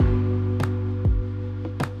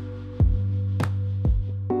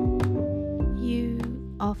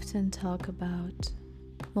often talk about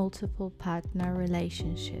multiple partner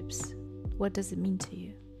relationships. What does it mean to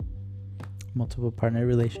you? Multiple partner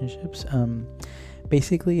relationships.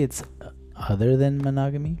 Basically, it's other than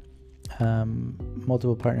monogamy.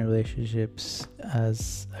 Multiple partner relationships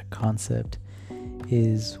as a concept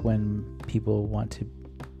is when people want to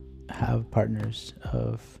have partners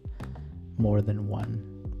of more than one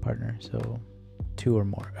partner, so three or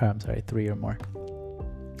more.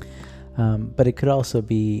 But it could also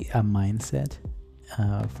be a mindset.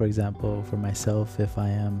 For example, for myself, if I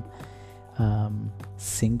am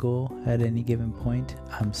single at any given point,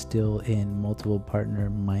 I'm still in multiple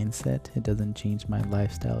partner mindset. It doesn't change my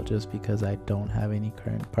lifestyle just because I don't have any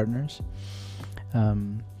current partners.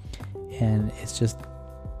 And it's just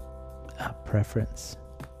a preference.